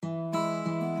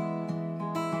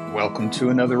Welcome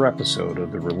to another episode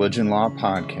of the Religion Law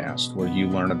Podcast, where you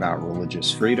learn about religious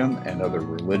freedom and other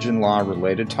religion law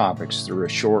related topics through a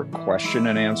short question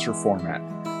and answer format.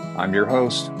 I'm your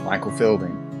host, Michael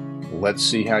Fielding. Let's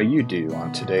see how you do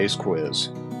on today's quiz.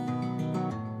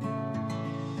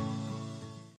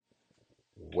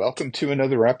 Welcome to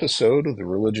another episode of the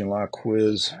Religion Law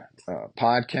Quiz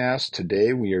Podcast.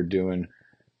 Today we are doing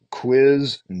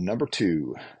quiz number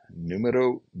 2,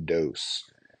 numero dos.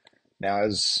 Now,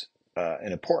 as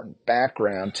an important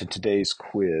background to today's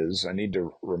quiz, I need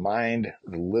to remind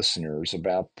the listeners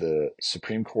about the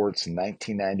Supreme Court's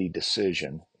 1990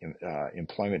 decision,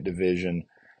 Employment Division,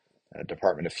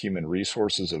 Department of Human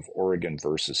Resources of Oregon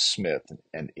versus Smith.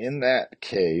 And in that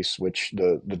case, which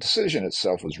the decision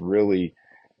itself was really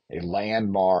a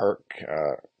landmark,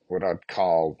 what I'd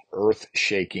call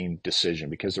earth-shaking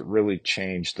decision, because it really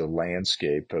changed the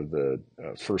landscape of the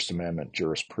First Amendment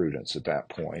jurisprudence at that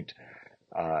point.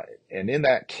 And in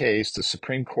that case, the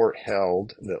Supreme Court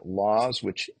held that laws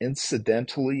which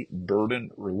incidentally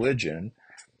burden religion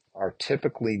are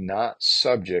typically not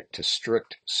subject to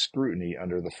strict scrutiny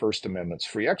under the First Amendment's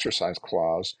Free Exercise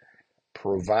Clause,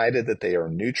 provided that they are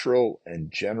neutral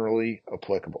and generally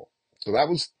applicable. So that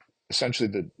was essentially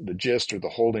the gist or the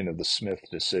holding of the Smith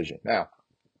decision. Now,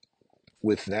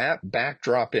 with that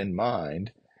backdrop in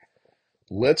mind,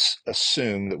 let's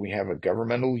assume that we have a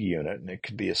governmental unit, and it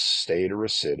could be a state or a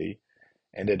city,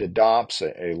 and it adopts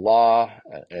a law,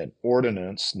 an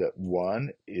ordinance that,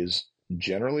 one, is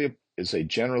a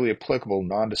generally applicable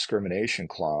non-discrimination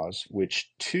clause,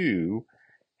 which, two,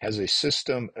 has a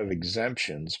system of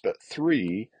exemptions, but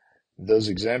three, those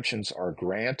exemptions are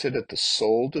granted at the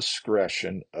sole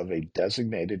discretion of a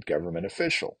designated government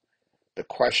official. The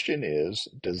question is,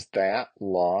 does that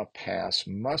law pass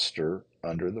muster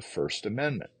under the First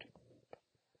Amendment?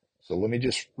 So let me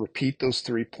just repeat those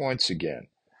 3 points again.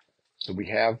 So we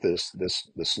have this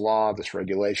law, this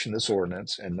regulation, this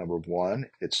ordinance, and number one,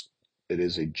 it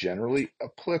is a generally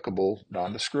applicable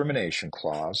non-discrimination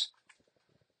clause.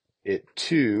 It,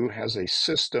 two, has a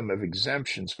system of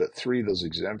exemptions, but three, those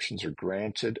exemptions are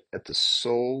granted at the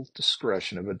sole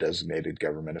discretion of a designated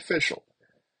government official.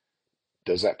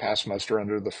 Does that pass muster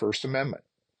under the First Amendment?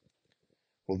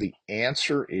 Well, the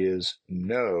answer is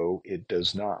no, it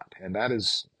does not. And that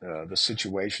is the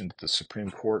situation that the Supreme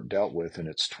Court dealt with in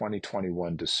its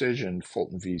 2021 decision,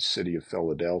 Fulton v. City of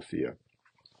Philadelphia.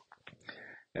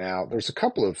 Now, there's a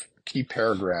couple of key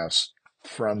paragraphs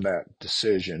from that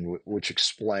decision which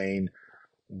explain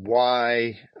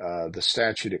why the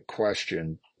statute at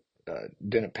question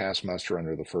didn't pass muster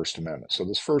under the First Amendment. So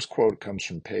this first quote comes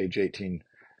from page 18.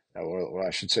 Well,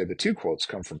 I should say the two quotes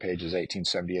come from pages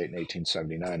 1878 and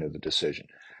 1879 of the decision.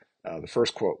 The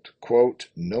first quote,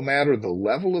 no matter the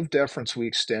level of deference we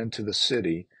extend to the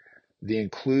city, the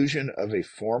inclusion of a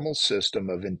formal system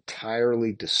of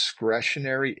entirely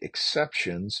discretionary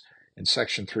exceptions in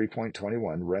Section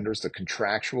 3.21 renders the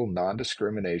contractual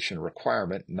non-discrimination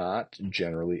requirement not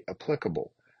generally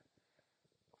applicable.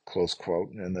 Close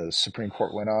quote. And the Supreme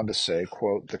Court went on to say,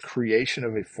 quote, the creation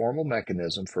of a formal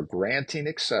mechanism for granting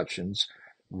exceptions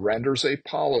renders a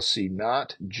policy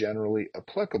not generally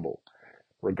applicable,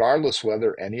 regardless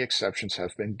whether any exceptions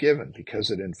have been given, because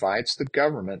it invites the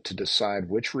government to decide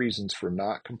which reasons for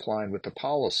not complying with the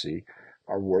policy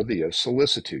are worthy of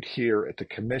solicitude, here at the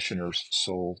commissioner's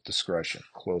sole discretion,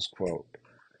 close quote.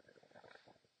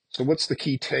 So what's the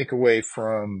key takeaway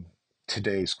from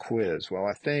today's quiz? Well,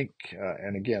 I think,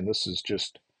 and again, this is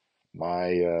just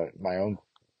my own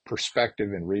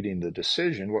perspective in reading the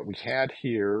decision. What we had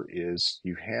here is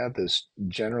you had this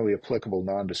generally applicable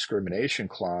non-discrimination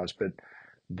clause, but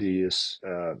this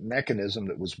mechanism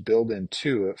that was built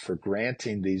into it for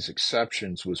granting these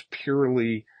exceptions was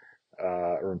purely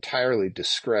or entirely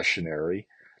discretionary.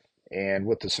 And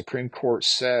what the Supreme Court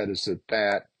said is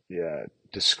that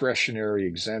discretionary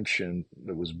exemption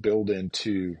that was built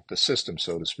into the system,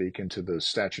 so to speak, into the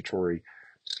statutory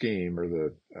scheme or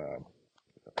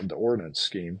the ordinance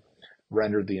scheme,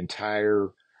 rendered the entire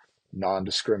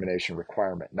non-discrimination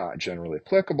requirement not generally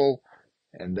applicable,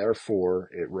 and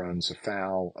therefore it runs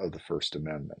afoul of the First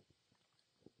Amendment.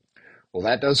 Well,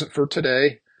 that does it for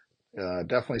today.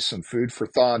 Definitely some food for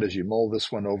thought as you mull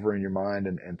this one over in your mind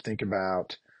and think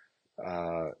about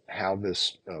how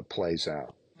this plays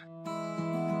out.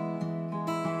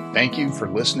 Thank you for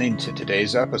listening to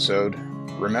today's episode.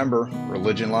 Remember,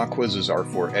 religion law quizzes are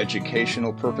for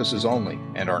educational purposes only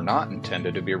and are not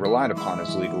intended to be relied upon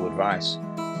as legal advice.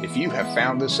 If you have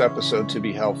found this episode to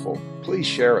be helpful, please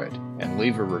share it and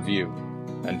leave a review.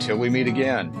 Until we meet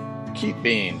again, keep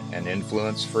being an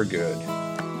influence for good.